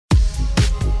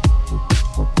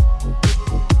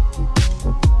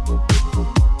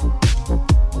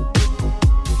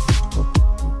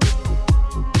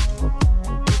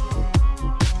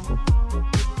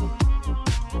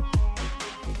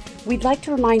we'd like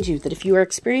to remind you that if you are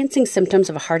experiencing symptoms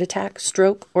of a heart attack,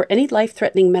 stroke, or any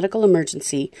life-threatening medical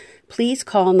emergency, please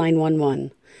call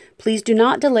 911. Please do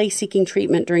not delay seeking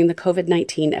treatment during the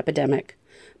COVID-19 epidemic.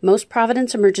 Most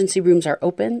Providence emergency rooms are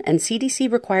open, and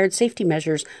CDC-required safety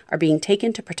measures are being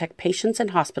taken to protect patients and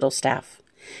hospital staff.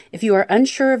 If you are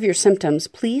unsure of your symptoms,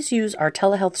 please use our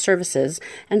telehealth services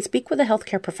and speak with a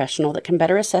healthcare professional that can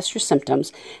better assess your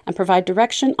symptoms and provide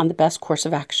direction on the best course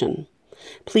of action.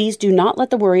 Please do not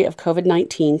let the worry of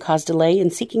COVID-19 cause delay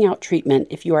in seeking out treatment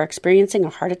if you are experiencing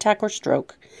a heart attack or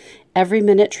stroke. Every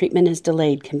minute treatment is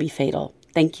delayed can be fatal.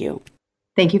 Thank you.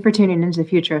 Thank you for tuning into the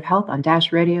Future of Health on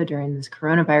Dash Radio during this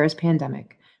coronavirus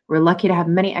pandemic. We're lucky to have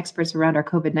many experts around our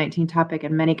COVID-19 topic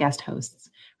and many guest hosts.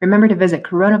 Remember to visit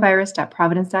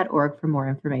coronavirus.providence.org for more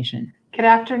information. Good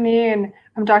afternoon.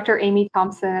 I'm Dr. Amy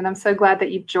Thompson, and I'm so glad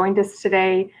that you've joined us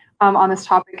today on this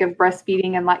topic of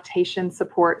breastfeeding and lactation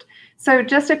support. So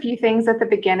just a few things at the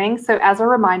beginning. So as a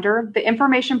reminder, the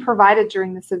information provided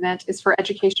during this event is for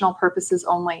educational purposes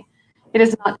only. It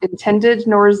is not intended,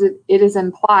 nor is it is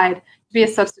implied to be a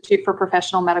substitute for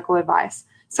professional medical advice.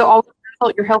 So always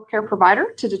consult your healthcare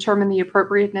provider to determine the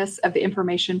appropriateness of the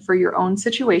information for your own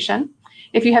situation.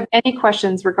 If you have any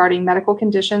questions regarding medical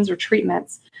conditions or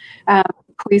treatments,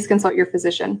 please consult your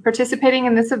physician. Participating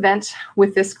in this event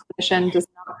with this clinician does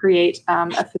not create a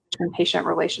physician-patient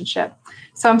relationship.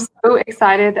 So I'm so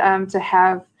excited to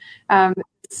have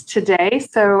this today.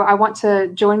 So I want to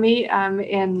join me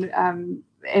in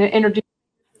introducing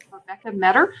Rebecca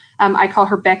Metter. I call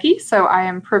her Becky, so I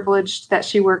am privileged that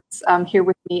she works here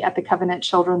with me at the Covenant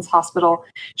Children's Hospital.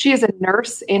 She is a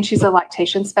nurse and she's a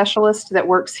lactation specialist that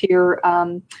works here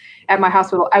at my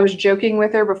hospital. I was joking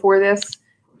with her before this.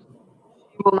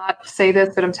 She will not say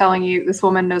this, but I'm telling you, this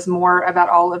woman knows more about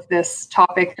all of this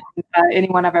topic than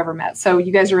anyone I've ever met. So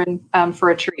you guys are in for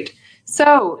a treat.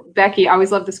 So Becky, I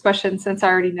always love this question since I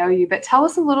already know you, but tell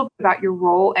us a little bit about your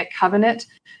role at Covenant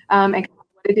and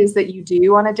what it is that you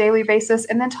do on a daily basis.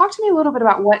 And then talk to me a little bit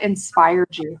about what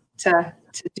inspired you to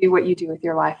do what you do with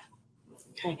your life.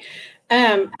 Okay.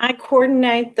 I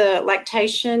coordinate the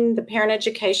lactation, the parent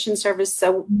education service.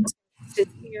 So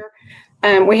here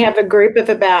we have a group of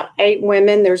about 8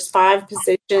 women. There's 5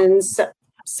 positions.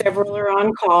 Several are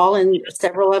on call and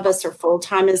several of us are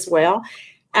full-time as well.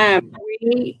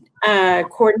 We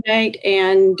coordinate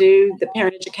and do the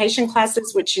parent education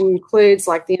classes, which includes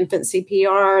like the infant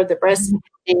CPR, the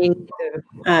breastfeeding,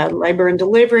 the labor and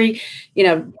delivery,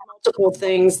 multiple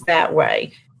things that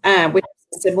way. We have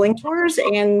sibling tours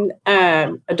and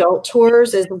adult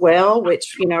tours as well,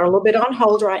 which, are a little bit on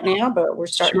hold right now, but we're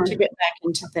starting to get back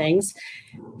into things.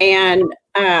 And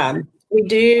we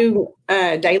do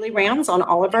daily rounds on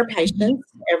all of our patients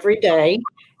every day.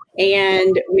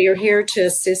 And we are here to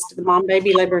assist the mom,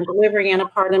 baby, labor and delivery,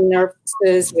 antepartum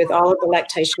nurses with all of the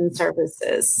lactation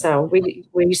services. So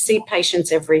we see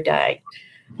patients every day.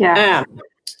 Yeah.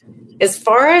 As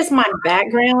far as my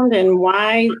background and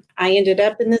why I ended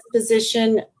up in this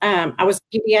position, I was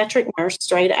a pediatric nurse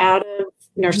straight out of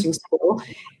nursing school.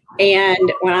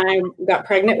 And when I got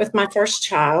pregnant with my first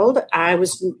child, I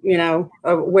was,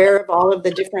 aware of all of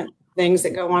the different things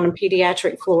that go on in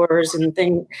pediatric floors and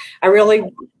things. I really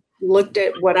looked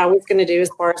at what I was going to do as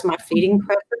far as my feeding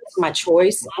preference, my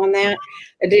choice on that.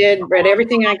 Read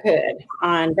everything I could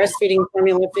on breastfeeding,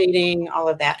 formula feeding, all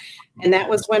of that. And that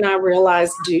was when I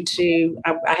realized, due to,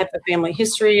 I have a family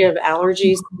history of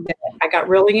allergies, that I got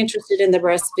really interested in the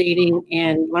breastfeeding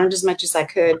and learned as much as I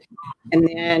could. And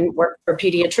then worked for a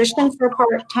pediatrician for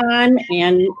part-time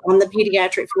and on the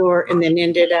pediatric floor, and then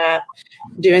ended up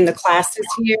doing the classes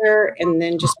here and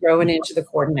then just growing into the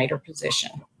coordinator position.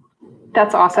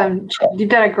 That's awesome. You've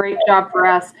done a great job for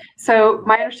us. So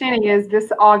my understanding is this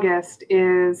August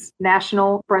is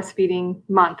National Breastfeeding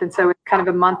Month. And so it's kind of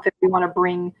a month that we want to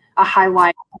bring a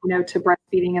highlight, to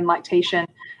breastfeeding and lactation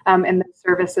and those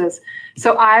services.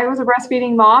 So I was a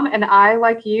breastfeeding mom, and I,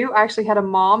 like you, actually had a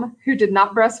mom who did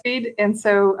not breastfeed. And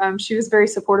so she was very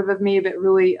supportive of me, but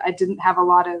really I didn't have a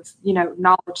lot of,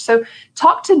 knowledge. So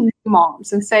talk to new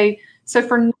moms and say, so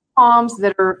for new moms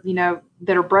that are,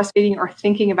 that are breastfeeding or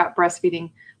thinking about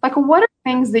breastfeeding, like what are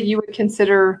things that you would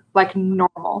consider like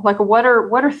normal? Like what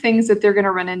are things that they're going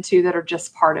to run into that are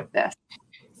just part of this?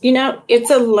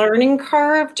 It's a learning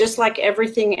curve, just like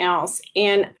everything else.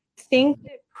 And I think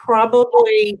that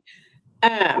probably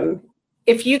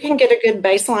if you can get a good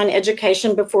baseline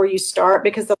education before you start,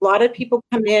 because a lot of people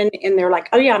come in and they're like,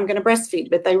 oh yeah, I'm going to breastfeed,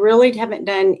 but they really haven't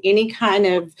done any kind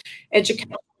of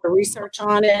education or research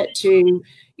on it to,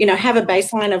 have a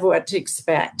baseline of what to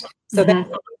expect. So that's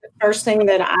the first thing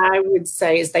that I would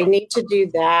say is they need to do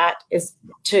that, is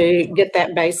to get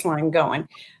that baseline going.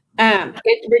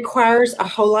 It requires a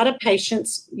whole lot of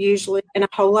patience, usually, and a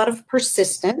whole lot of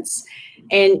persistence.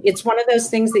 And it's one of those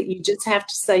things that you just have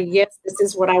to say, yes, this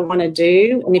is what I want to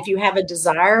do. And if you have a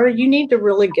desire, you need to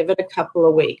really give it a couple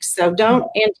of weeks. So don't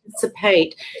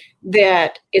anticipate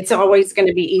that it's always going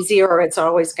to be easy or it's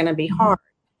always going to be hard.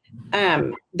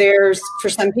 For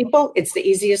some people, it's the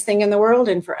easiest thing in the world.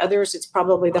 And for others, it's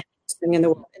probably the hardest thing in the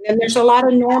world. And then there's a lot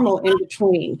of normal in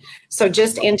between. So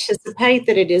just anticipate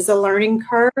that it is a learning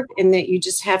curve and that you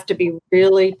just have to be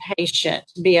really patient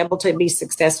to be able to be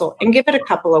successful and give it a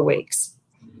couple of weeks.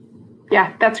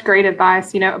 Yeah, that's great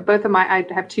advice. I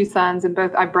have two sons and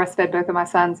I breastfed both of my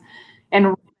sons,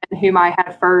 and whom I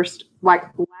had first,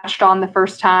 latched on the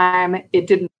first time. It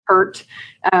didn't hurt.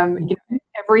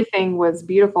 Everything was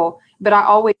beautiful. But I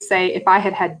always say if I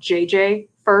had JJ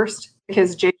first,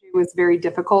 because JJ was very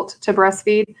difficult to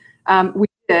breastfeed, we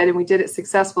did it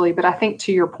successfully. But I think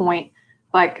to your point,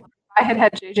 if I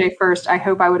had JJ first, I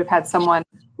hope I would have had someone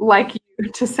like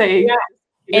you to say,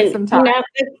 and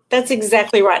that's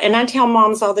exactly right. And I tell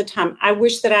moms all the time, I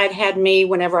wish that I'd had me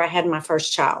whenever I had my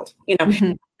first child.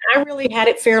 I really had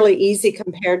it fairly easy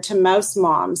compared to most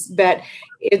moms, but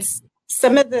it's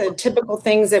some of the typical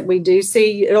things that we do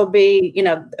see. It'll be,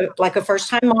 like a first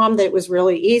time mom that was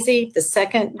really easy. The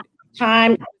second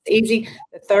time easy.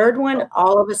 The third one,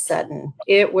 all of a sudden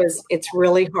it's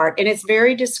really hard. And it's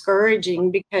very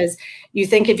discouraging because you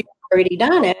think if you've already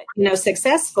done it,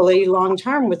 successfully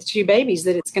long-term with two babies,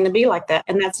 that it's going to be like that.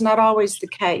 And that's not always the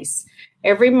case.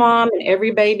 Every mom and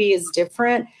every baby is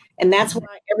different. And that's why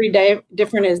every day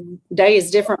is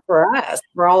different for us,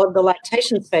 for all of the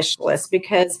lactation specialists,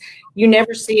 because you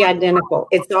never see identical.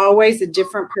 It's always a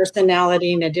different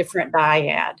personality and a different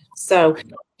dyad. So you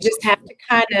just have to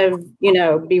kind of,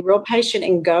 be real patient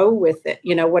and go with it,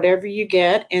 whatever you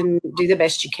get, and do the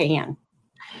best you can.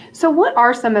 So what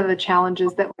are some of the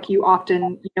challenges that you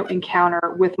often,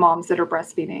 encounter with moms that are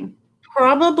breastfeeding?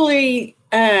 Probably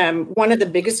one of the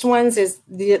biggest ones is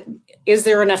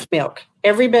there enough milk?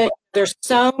 There's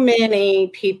so many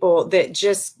people that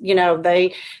just,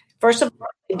 first of all,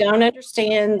 they don't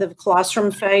understand the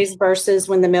colostrum phase versus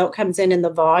when the milk comes in and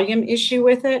the volume issue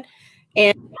with it.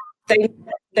 And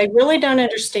they really don't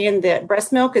understand that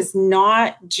breast milk is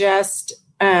not just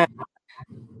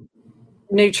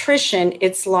nutrition,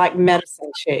 it's like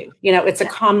medicine too. It's a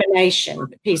combination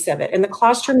piece of it. And the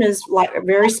colostrum is like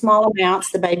very small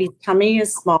amounts. The baby's tummy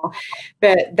is small.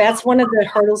 But that's one of the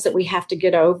hurdles that we have to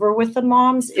get over with the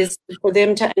moms, is for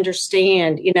them to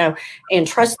understand, and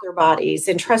trust their bodies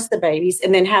and trust the babies,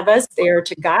 and then have us there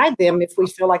to guide them if we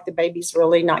feel like the baby's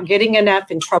really not getting enough,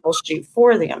 and troubleshoot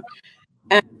for them.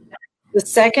 The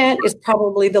second is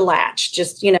probably the latch.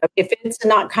 Just, if it's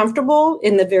not comfortable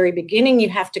in the very beginning, you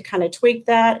have to kind of tweak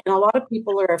that. And a lot of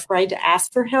people are afraid to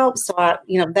ask for help. So,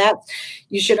 that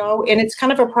you should and it's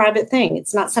kind of a private thing.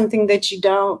 It's not something that you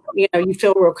don't, you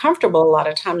feel real comfortable a lot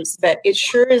of times, but it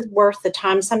sure is worth the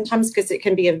time sometimes, because it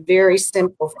can be a very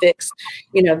simple fix,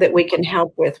 that we can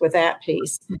help with that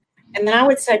piece. And then I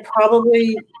would say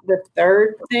probably the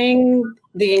third thing,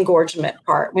 the engorgement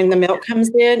part. When the milk comes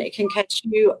in, it can catch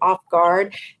you off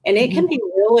guard, and it can be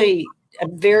really a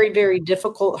very, very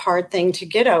difficult, hard thing to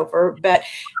get over. But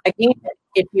again,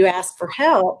 if you ask for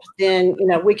help, then,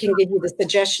 we can give you the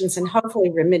suggestions and hopefully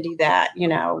remedy that,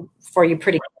 for you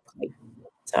pretty quickly.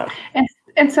 So.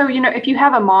 And so, if you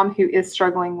have a mom who is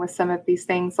struggling with some of these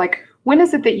things, when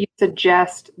is it that you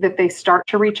suggest that they start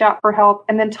to reach out for help?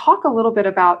 And then talk a little bit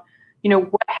about,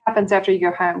 what happens after you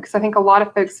go home? Because I think a lot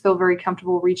of folks feel very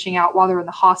comfortable reaching out while they're in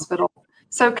the hospital.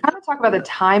 So kind of talk about the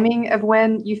timing of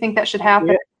when you think that should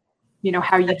happen,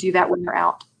 how you do that when you're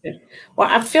out. Well,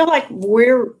 I feel like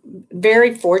we're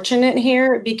very fortunate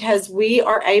here because we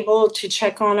are able to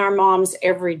check on our moms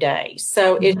every day.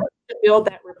 So it build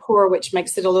that rapport, which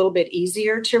makes it a little bit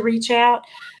easier to reach out.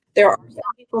 There are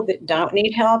some people that don't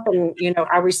need help, and,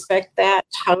 I respect that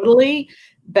totally.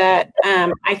 But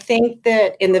I think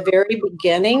that in the very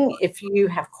beginning, if you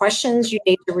have questions, you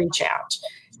need to reach out.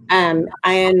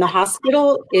 In the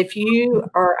hospital, if you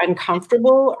are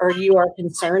uncomfortable or you are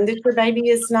concerned that your baby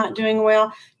is not doing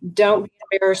well, don't be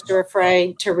embarrassed or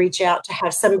afraid to reach out to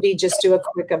have somebody just do a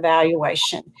quick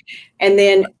evaluation. And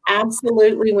then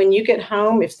absolutely, when you get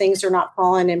home, if things are not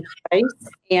falling in place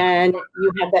and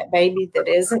you have that baby that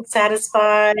isn't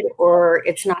satisfied or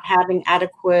it's not having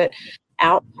adequate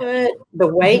output, the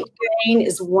weight gain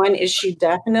is one issue.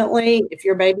 Definitely, if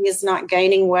your baby is not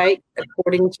gaining weight,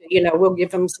 according to, we'll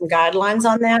give them some guidelines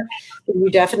on that, then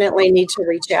you definitely need to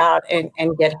reach out and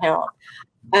get help.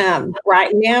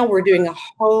 Right now, we're doing a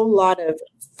whole lot of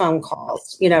phone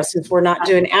calls, since we're not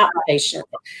doing outpatient,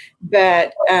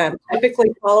 but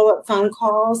typically follow-up phone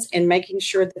calls and making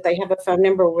sure that they have a phone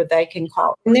number where they can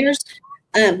call. And there's,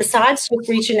 besides just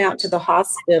reaching out to the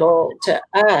hospital, to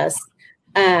us,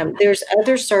 there's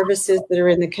other services that are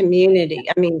in the community.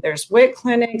 I mean, there's WIC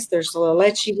clinics, there's the La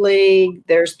Leche League,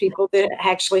 there's people that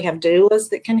actually have doulas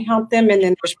that can help them, and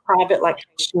then there's private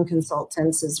lactation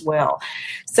consultants as well.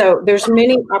 So there's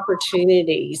many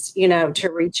opportunities, to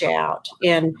reach out,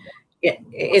 and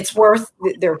it's worth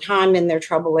their time and their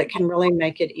trouble. It can really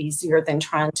make it easier than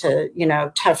trying to,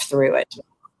 tough through it.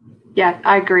 Yeah,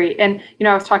 I agree. And,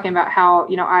 I was talking about how,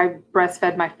 I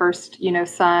breastfed my first,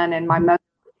 son, and my mother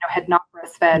had not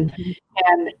breastfed. Mm-hmm.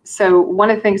 And so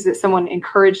one of the things that someone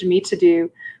encouraged me to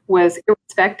do was,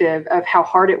 irrespective of how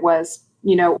hard it was,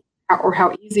 or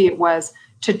how easy it was,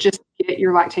 to just get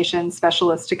your lactation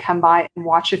specialist to come by and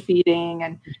watch a feeding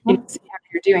and see how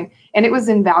you're doing. And it was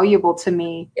invaluable to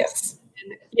me. Yes.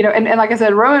 And like I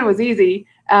said, Rowan was easy,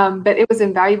 but it was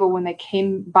invaluable when they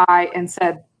came by and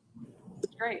said,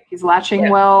 "It's great. He's latching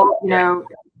well,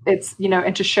 it's,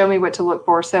 and to show me what to look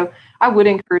for." So I would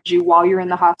encourage you, while you're in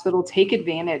the hospital, take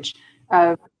advantage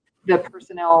of the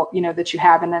personnel, that you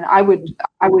have. And then I would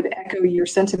echo your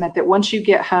sentiment that once you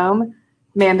get home,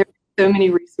 man, there's so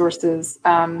many resources,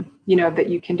 that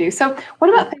you can do. So what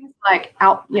about things like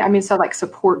like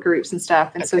support groups and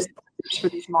stuff, and so for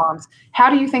these moms, how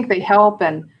do you think they help?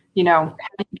 And, how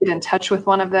do you get in touch with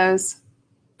one of those?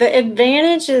 The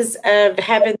advantages of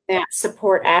having that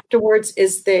support afterwards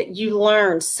is that you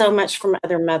learn so much from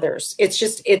other mothers.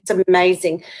 It's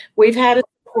amazing. We've had a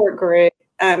support group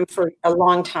for a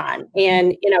long time.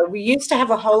 And, we used to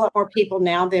have a whole lot more people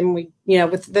now than we,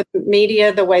 with the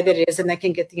media the way that it is, and they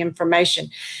can get the information.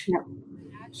 Yeah.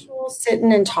 Actual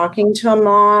sitting and talking to a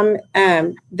mom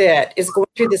that is going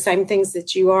through the same things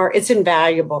that you are, it's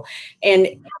invaluable. And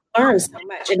learn so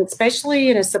much, and especially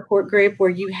in a support group where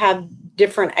you have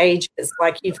different ages,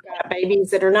 like you've got babies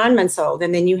that are 9 months old,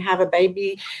 and then you have a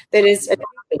baby that is a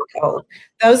week old.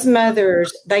 Those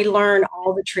mothers, they learn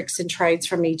all the tricks and trades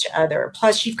from each other.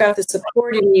 Plus, you've got the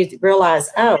support, and you realize,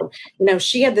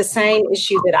 she had the same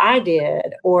issue that I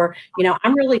did, or,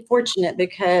 I'm really fortunate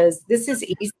because this is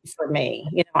easy for me.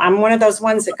 I'm one of those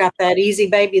ones that got that easy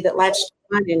baby that latched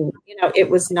on, and, it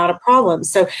was not a problem.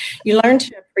 So you learn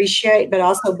to appreciate, but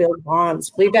also build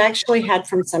bonds. We've actually had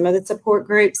from some of the support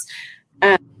groups,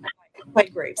 play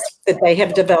groups that they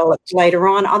have developed later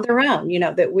on their own,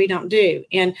 that we don't do.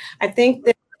 And I think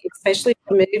that especially if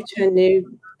you move to a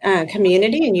new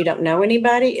community and you don't know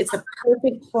anybody, it's a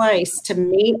perfect place to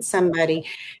meet somebody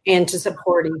and to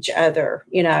support each other,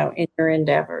 in your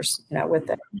endeavors,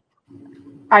 with it.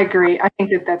 I agree. I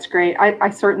think that's great. I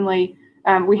certainly,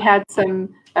 we had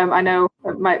some, I know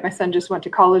my son just went to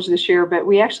college this year, but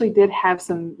we actually did have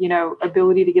some,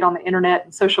 ability to get on the internet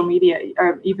and social media,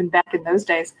 even back in those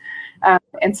days.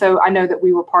 And so I know that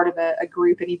we were part of a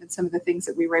group, and even some of the things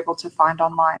that we were able to find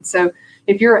online. So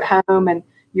if you're at home and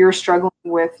you're struggling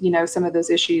with, some of those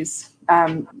issues,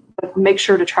 make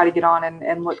sure to try to get on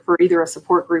and look for either a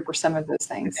support group or some of those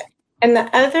things. And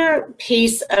the other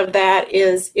piece of that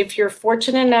is, if you're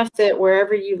fortunate enough that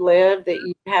wherever you live that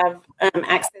you have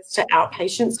access to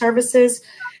outpatient services,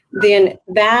 then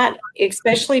that,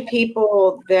 especially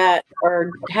people that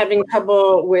are having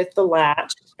trouble with the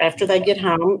latch after they get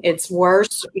home, it's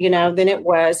worse, than it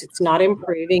was. It's not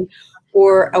improving,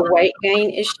 or a weight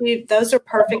gain issue. Those are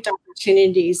perfect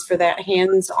opportunities for that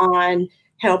hands-on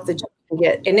help that you can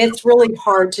get. And it's really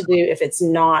hard to do if it's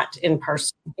not in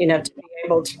person, to be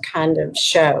able to kind of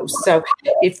show. So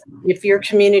if your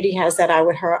community has that, I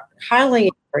would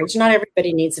highly encourage. Not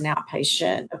everybody needs an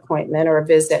outpatient appointment or a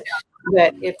visit,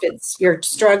 but if you're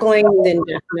struggling, then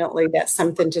definitely that's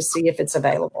something to see if it's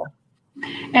available.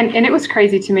 And it was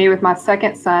crazy to me with my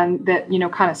second son that,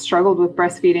 kind of struggled with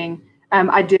breastfeeding.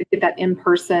 I did get that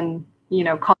in-person,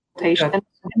 consultation.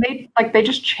 And they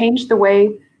just changed the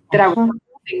way that I was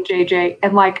using JJ,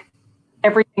 and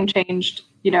everything changed.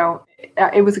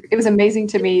 It was amazing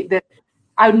to me that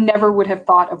I never would have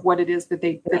thought of what it is that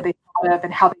they thought of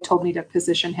and how they told me to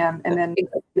position him, and then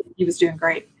he was doing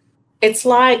great. It's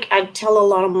like I tell a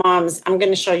lot of moms, I'm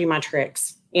going to show you my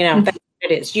tricks. That's what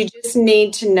it is. You just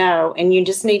need to know, and you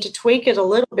just need to tweak it a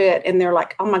little bit. And they're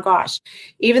like, oh my gosh,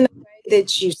 even the way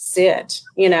that you sit,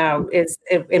 is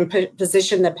and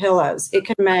position the pillows, it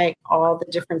can make all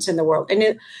the difference in the world.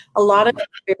 And a lot of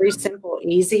very simple,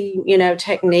 easy,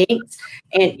 techniques,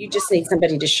 and you just need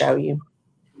somebody to show you.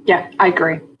 Yeah, I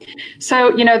agree.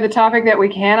 So, the topic that we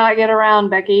cannot get around,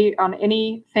 Becky, on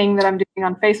anything that I'm doing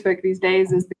on Facebook these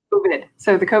days is the COVID.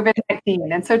 So the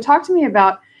COVID-19. And so talk to me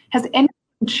about, has anyone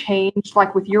changed,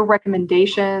 like with your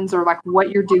recommendations or like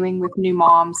what you're doing with new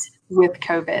moms with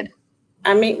COVID?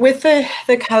 I mean, with the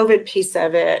COVID piece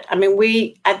of it, I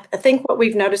mean, I think what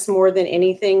we've noticed more than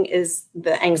anything is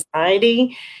the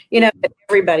anxiety, that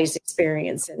everybody's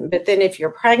experiencing. But then if you're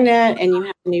pregnant and you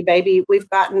have a new baby, we've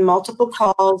gotten multiple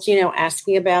calls,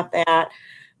 asking about that.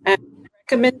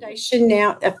 Recommendation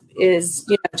now is,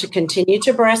 to continue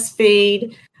to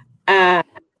breastfeed. And,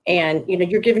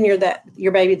 you're giving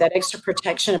your baby that extra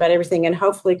protection about everything, and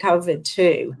hopefully COVID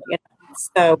too.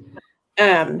 So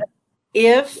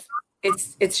if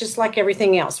it's just like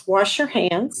everything else, wash your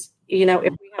hands.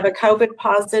 If we have a COVID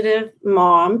positive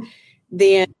mom,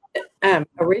 then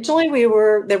originally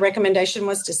the recommendation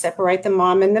was to separate the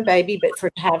mom and the baby, but to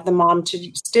have the mom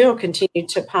to still continue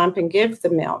to pump and give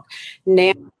the milk.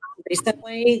 Now,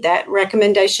 recently, that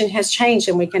recommendation has changed,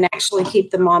 and we can actually keep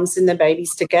the moms and the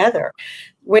babies together.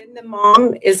 When the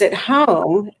mom is at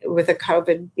home with a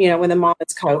COVID, when the mom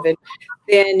is COVID,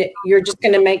 then you're just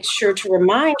going to make sure to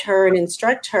remind her and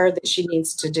instruct her that she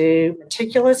needs to do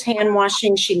meticulous hand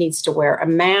washing. She needs to wear a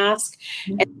mask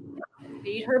and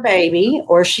feed her baby,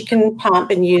 or she can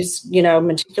pump and use,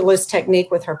 meticulous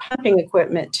technique with her pumping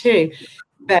equipment too.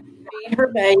 But feed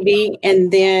her baby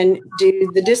and then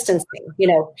do the distancing,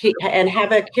 and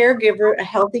have a caregiver, a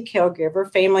healthy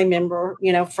caregiver, family member,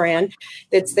 friend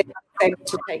that's there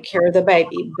to take care of the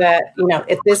baby. But,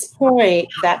 at this point,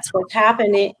 that's what's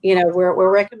happening.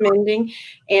 We're recommending,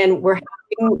 and we're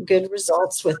having good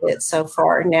results with it so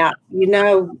far. Now,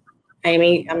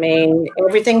 Amy, I mean,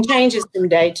 everything changes from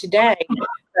day to day.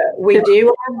 We do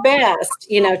our best,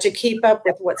 to keep up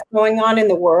with what's going on in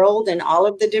the world and all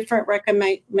of the different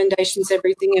recommendations,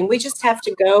 everything. And we just have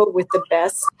to go with the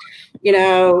best,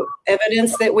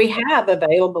 evidence that we have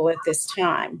available at this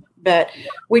time. But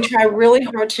we try really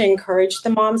hard to encourage the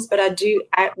moms. But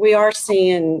we are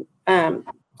seeing some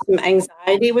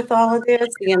anxiety with all of this,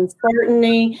 the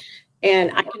uncertainty.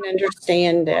 And I can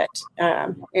understand it.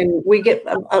 And we get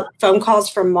phone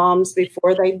calls from moms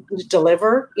before they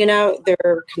deliver.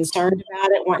 They're concerned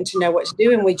about it, wanting to know what to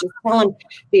do. And we just tell them,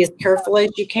 be as careful as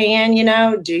you can,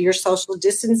 do your social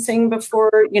distancing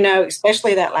before,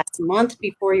 especially that last month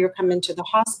before you're coming to the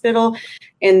hospital.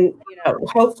 And,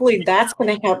 hopefully that's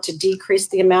going to help to decrease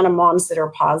the amount of moms that are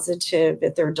positive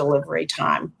at their delivery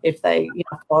time if they,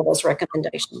 follow those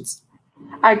recommendations.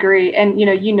 I agree. And,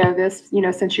 this,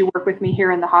 since you work with me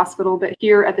here in the hospital, but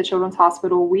here at the Children's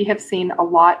Hospital, we have seen a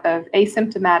lot of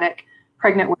asymptomatic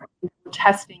pregnant women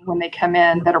testing when they come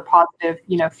in that are positive,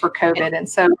 for COVID. And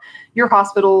so your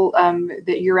hospital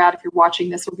that you're at, if you're watching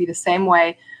this, will be the same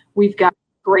way. We've got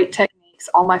great techniques.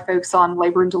 All my folks on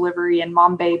labor and delivery and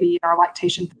mom baby and our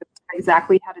lactation folks know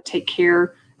exactly how to take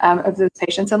care of those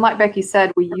patients. And like Becky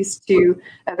said, we used to,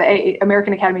 the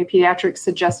American Academy of Pediatrics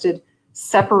suggested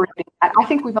separating that. I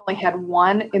think we've only had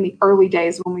one in the early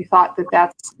days when we thought that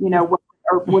that's,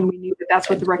 or when we knew that that's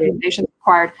what the recommendation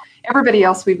required. Everybody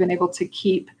else, we've been able to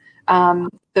keep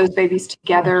those babies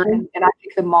together. And I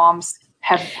think the moms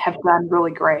have done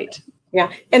really great.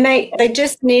 Yeah. And they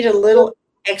just need a little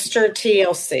extra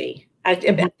TLC. I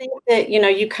think that,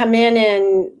 you come in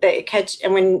and they catch,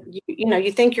 and when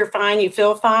you think you're fine, you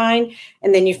feel fine,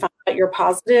 and then you find out you're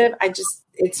positive.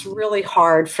 It's really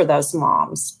hard for those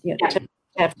moms, to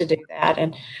have to do that.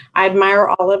 And I admire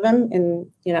all of them,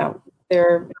 and,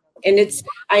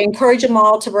 I encourage them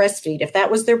all to breastfeed. If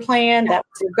that was their plan, that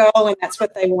was their goal, and that's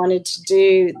what they wanted to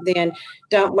do, then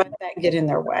don't let that get in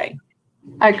their way.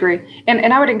 I agree.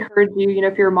 And I would encourage you,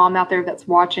 if you're a mom out there that's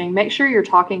watching, make sure you're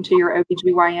talking to your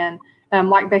OBGYN.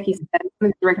 Like Becky said, some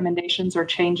of the recommendations are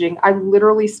changing. I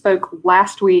literally spoke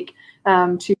last week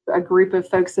to a group of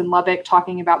folks in Lubbock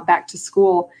talking about back to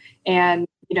school. And,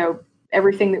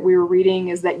 everything that we were reading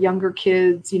is that younger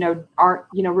kids, aren't,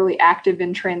 really active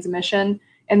in transmission.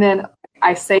 And then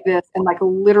I say this, and like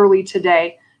literally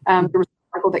today, there was an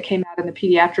article that came out in the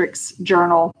pediatrics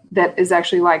journal that is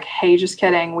actually like, hey, just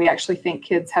kidding. We actually think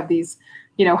kids have these,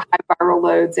 high viral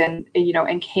loads and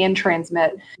can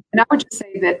transmit. And I would just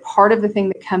say that part of the thing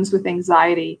that comes with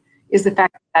anxiety is the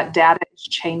fact that data is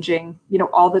changing,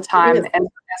 all the time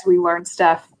as we learn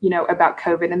stuff, about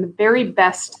COVID. And the very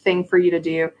best thing for you to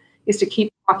do is to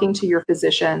keep talking to your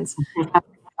physicians.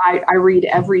 I read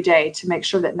every day to make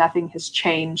sure that nothing has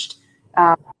changed,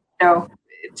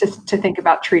 to think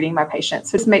about treating my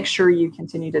patients. So just make sure you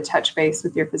continue to touch base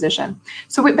with your physician.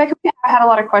 So Becca, we have had a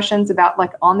lot of questions about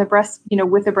like on the breast,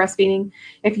 with the breastfeeding.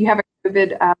 If you have a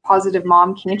COVID positive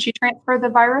mom, can't you transfer the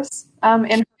virus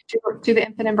to the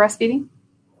infant in breastfeeding?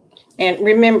 And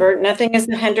remember, nothing is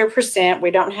 100%.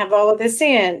 We don't have all of this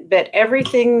in, but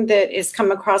everything that has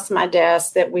come across my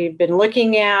desk that we've been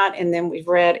looking at and then we've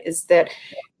read is that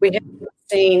we haven't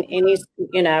seen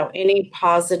any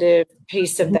positive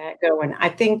piece of that going. I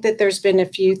think that there's been a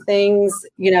few things,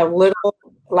 little,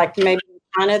 like maybe in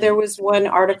China there was one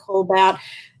article about,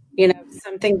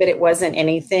 something, but it wasn't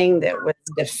anything that was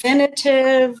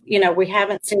definitive. We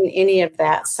haven't seen any of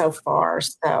that so far.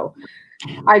 So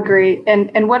I agree.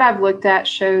 And what I've looked at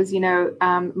shows,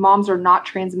 moms are not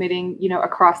transmitting,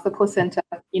 across the placenta,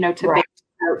 to right.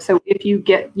 babies. So if you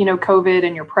get, COVID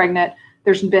and you're pregnant,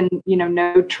 there's been,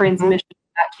 no transmission,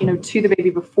 to the baby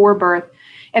before birth.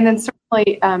 And then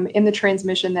certainly in the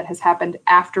transmission that has happened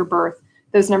after birth,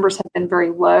 those numbers have been very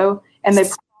low. And they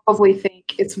probably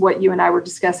think it's what you and I were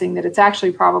discussing, that it's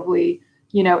actually probably,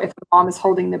 if the mom is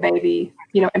holding the baby,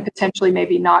 and potentially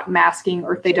maybe not masking,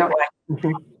 or if they don't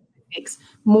makes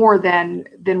more than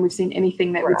we've seen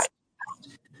anything that would,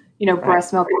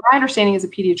 breast milk. My understanding as a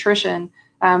pediatrician,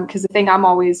 because the thing I'm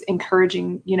always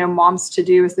encouraging, moms to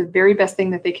do is the very best thing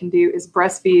that they can do is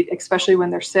breastfeed, especially when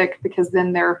they're sick, because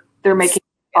then they're making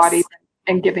bodies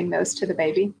and giving those to the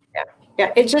baby.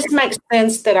 Yeah, it just makes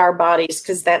sense that our bodies,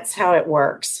 because that's how it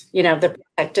works, the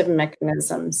protective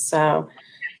mechanisms. So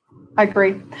I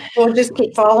agree. We'll just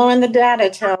keep following the data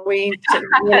till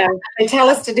they tell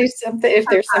us to do something. If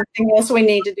there's something else we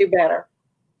need to do better.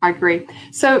 I agree.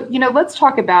 So, let's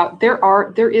talk about,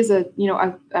 there is a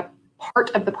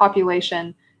part of the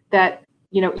population that,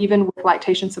 even with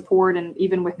lactation support and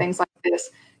even with things like this,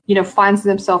 finds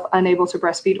themselves unable to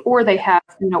breastfeed, or they have,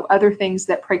 other things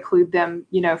that preclude them,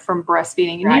 from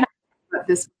breastfeeding. And right. About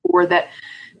this before that,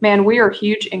 man, we are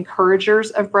huge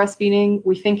encouragers of breastfeeding.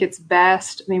 We think it's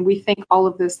best. I mean, we think all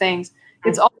of those things.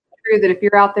 It's also true that if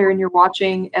you're out there and you're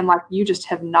watching and like you just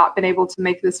have not been able to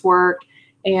make this work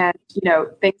and,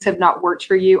 things have not worked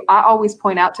for you, I always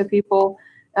point out to people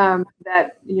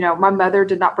that, my mother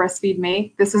did not breastfeed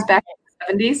me. This is back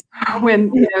in the 70s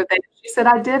when, she said,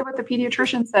 I did what the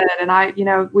pediatrician said.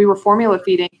 And we were formula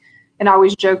feeding. And I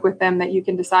always joke with them that you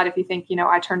can decide if you think,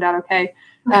 I turned out okay,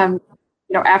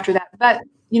 after that. But,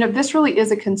 this really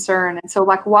is a concern. And so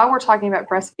like while we're talking about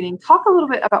breastfeeding, talk a little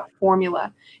bit about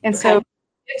formula. And so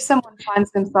if someone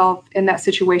finds themselves in that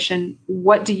situation,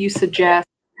 what do you suggest?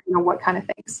 What kind of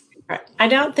things? I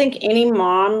don't think any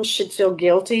mom should feel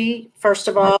guilty, first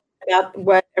of all, about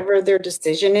whatever their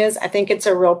decision is. I think it's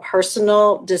a real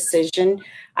personal decision.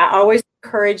 I always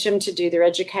encourage them to do their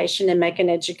education and make an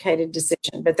educated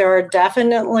decision. But there are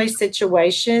definitely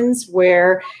situations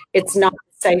where it's not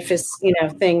the safest,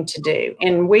 thing to do.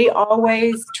 And we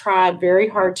always try very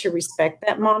hard to respect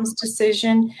that mom's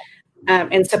decision.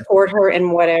 And support her in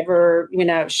whatever,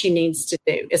 she needs to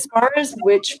do. As far as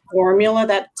which formula,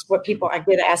 that's what I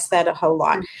get asked that a whole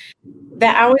lot.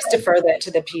 That I always defer that to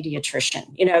the pediatrician.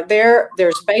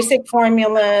 There's basic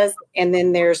formulas and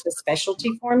then there's the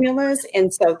specialty formulas.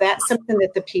 And so that's something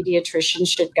that the pediatrician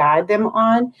should guide them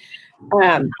on.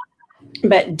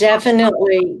 But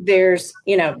definitely there's,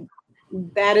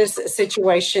 that is a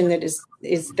situation that is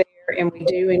there. And we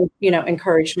do,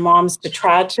 encourage moms to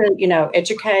try to,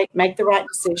 educate, make the right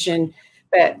decision.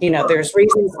 But, there's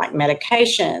reasons like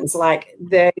medications, like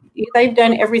they've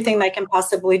done everything they can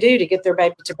possibly do to get their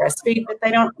baby to breastfeed, but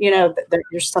they don't,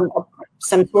 there's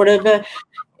some sort of a,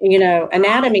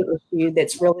 anatomy issue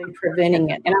that's really preventing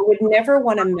it. And I would never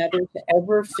want a mother to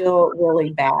ever feel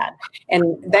really bad.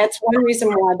 And that's one reason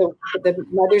why the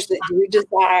mothers that do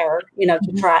desire,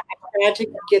 to try to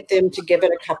get them to give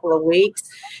it a couple of weeks,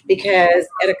 because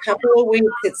at a couple of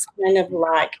weeks, it's kind of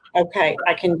like, okay,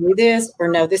 I can do this, or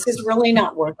no, this is really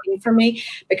not working for me,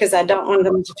 because I don't want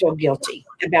them to feel guilty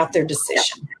about their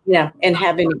decision, and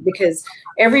because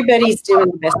everybody's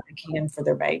doing the best they can for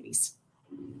their babies.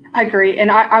 I agree.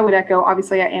 And I would echo,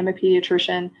 obviously I am a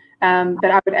pediatrician,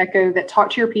 but I would echo that talk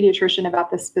to your pediatrician about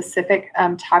the specific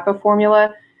type of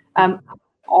formula.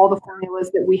 All the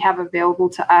formulas that we have available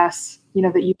to us,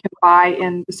 that you can buy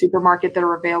in the supermarket that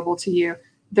are available to you,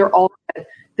 they're all good.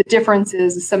 The difference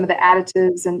is some of the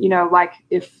additives and, like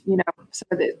if, some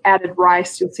of the added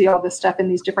rice, you'll see all this stuff in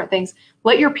these different things.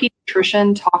 Let your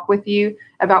pediatrician talk with you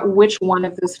about which one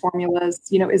of those formulas,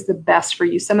 is the best for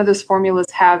you. Some of those formulas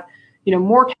have,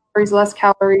 more calories, less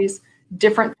calories,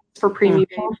 different things for preemie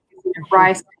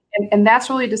rice. And that's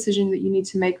really a decision that you need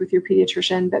to make with your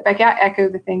pediatrician. But Becca, I echo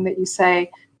the thing that you say,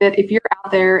 that if you're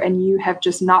out there and you have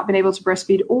just not been able to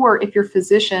breastfeed, or if your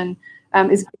physician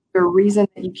is giving you a reason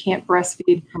that you can't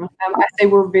breastfeed, I say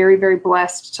we're very, very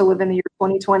blessed to live in the year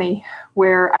 2020,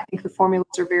 where I think the formulas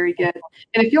are very good.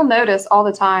 And if you'll notice all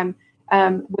the time,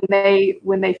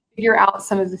 when they figure out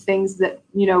some of the things that,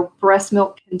 breast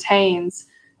milk contains,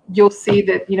 you'll see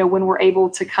that, when we're able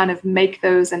to kind of make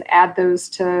those and add those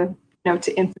to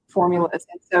infant formulas.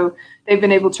 And so they've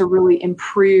been able to really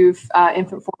improve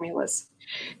infant formulas.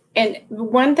 And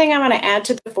one thing I want to add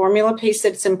to the formula piece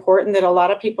that's important that a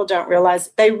lot of people don't realize,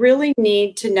 they really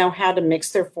need to know how to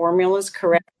mix their formulas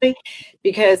correctly,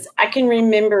 because I can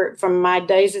remember from my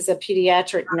days as a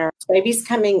pediatric nurse, babies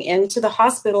coming into the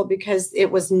hospital because it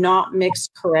was not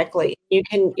mixed correctly.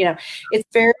 It's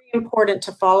very important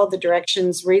to follow the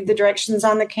directions, read the directions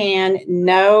on the can,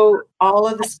 know all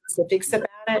of the specifics about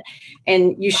it.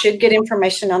 And you should get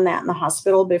information on that in the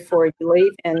hospital before you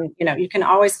leave. And, you can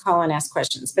always call and ask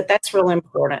questions, but that's real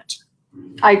important.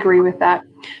 I agree with that.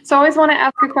 So I always want to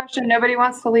ask a question. Nobody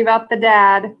wants to leave out the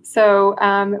dad. So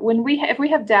if we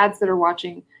have dads that are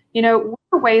watching, what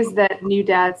are ways that new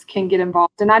dads can get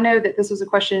involved? And I know that this was a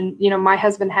question, my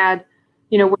husband had,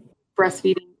 what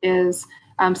breastfeeding is.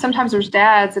 Sometimes there's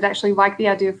dads that actually like the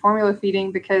idea of formula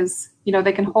feeding because,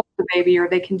 they can hold the baby or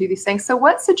they can do these things. So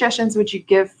what suggestions would you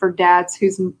give for dads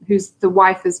whose the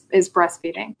wife is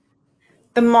breastfeeding?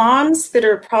 The moms that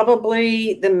are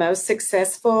probably the most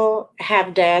successful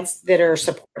have dads that are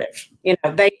supportive. It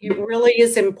really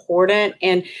is important.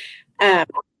 And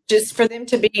just for them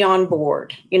to be on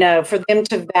board, for them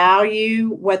to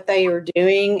value what they are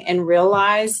doing and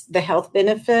realize the health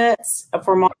benefits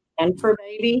for mom and for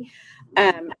baby.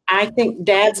 I think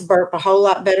dads burp a whole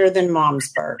lot better than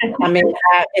moms burp. I mean,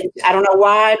 I don't know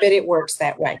why, but it works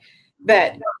that way.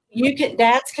 But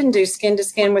dads can do skin to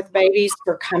skin with babies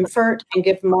for comfort and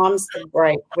give moms a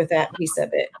break with that piece of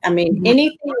it. I mean,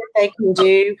 anything that they can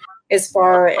do as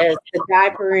far as the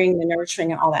diapering, the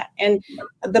nurturing, and all that. And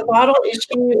the bottle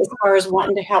issue, as far as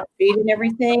wanting to help feed and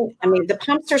everything, I mean, the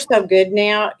pumps are so good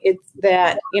now. It's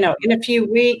that, in a few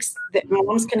weeks, that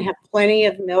moms can have plenty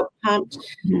of milk pumped,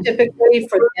 typically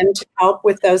for them to help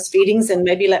with those feedings and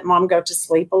maybe let mom go to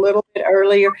sleep a little bit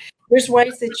earlier. There's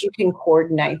ways that you can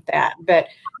coordinate that. But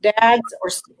dads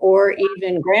or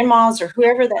even grandmas or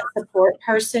whoever that support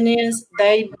person is,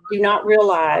 they do not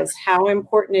realize how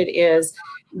important it is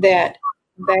that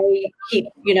they keep,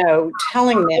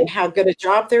 telling them how good a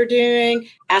job they're doing,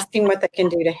 asking what they can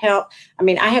do to help. I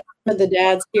mean, I have some of the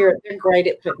dads here, they're great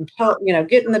at putting,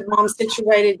 getting the mom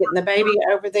situated, getting the baby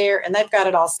over there, and they've got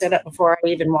it all set up before I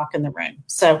even walk in the room.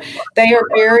 So they are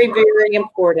very, very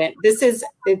important.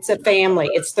 It's a family.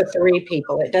 It's the three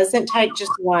people. It doesn't take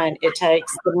just one. It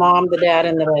takes the mom, the dad,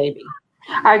 and the baby.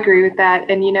 I agree with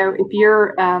that. And, if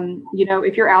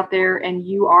you're out there and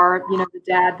you are, the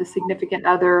dad, the significant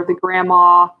other, the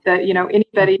grandma,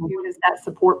 anybody who is that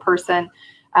support person,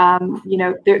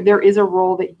 there is a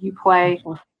role that you play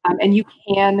and you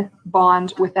can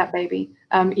bond with that baby,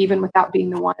 even without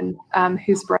being the one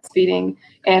who's breastfeeding.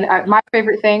 And my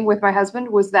favorite thing with my husband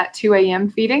was that 2 a.m.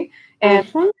 feeding. And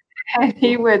and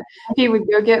he would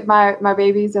go get my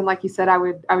babies. And like you said, I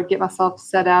would get myself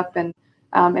set up and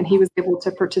he was able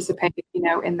to participate,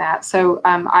 in that. So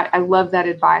I love that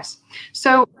advice.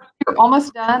 So we're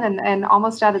almost done and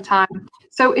almost out of time.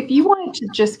 So if you wanted to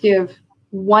just give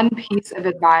one piece of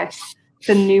advice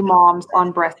to new moms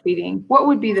on breastfeeding, what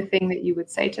would be the thing that you would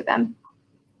say to them?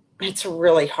 It's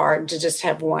really hard to just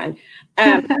have one.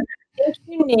 I think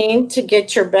you need to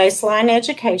get your baseline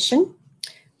education.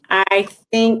 I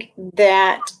think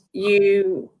that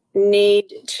you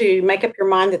need to make up your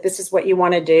mind that this is what you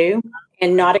want to do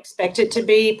and not expect it to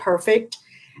be perfect.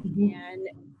 And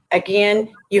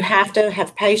again, you have to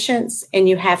have patience and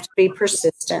you have to be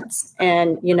persistent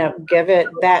and, give it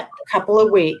that couple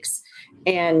of weeks.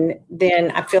 And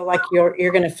then I feel like you're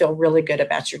going to feel really good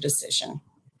about your decision.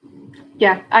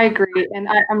 Yeah, I agree. And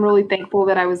I'm really thankful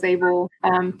that I was able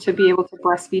to be able to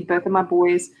breastfeed both of my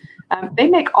boys. They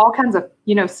make all kinds of,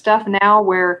 stuff now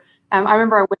where I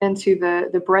remember I went into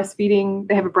the breastfeeding,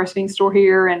 they have a breastfeeding store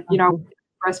here and,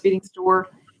 breastfeeding store.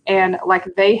 And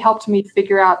they helped me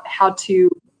figure out how to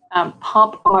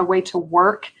pump on my way to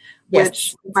work,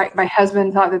 which my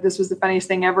husband thought that this was the funniest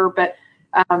thing ever. But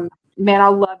man, I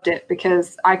loved it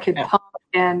because I could pump.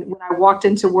 And when I walked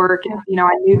into work,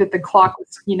 I knew that the clock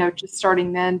was, just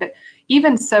starting then. But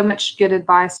even so much good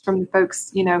advice from the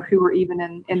folks, who were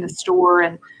even in the store.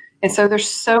 And so there's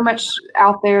so much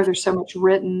out there. There's so much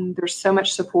written. There's so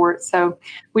much support. So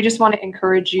we just want to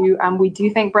encourage you. We do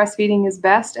think breastfeeding is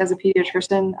best as a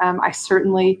pediatrician. I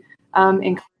certainly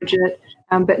encourage it.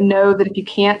 But know that if you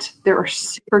can't, there are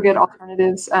super good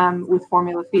alternatives with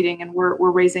formula feeding. And we're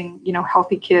raising,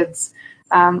 healthy kids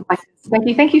like this.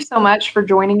 Thank you so much for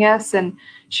joining us and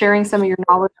sharing some of your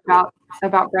knowledge about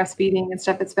breastfeeding and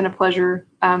stuff. It's been a pleasure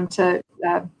to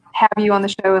have you on the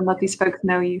show and let these folks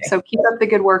know you. So keep up the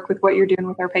good work with what you're doing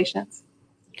with our patients.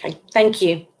 Okay, thank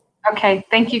you. Okay,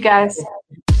 thank you guys.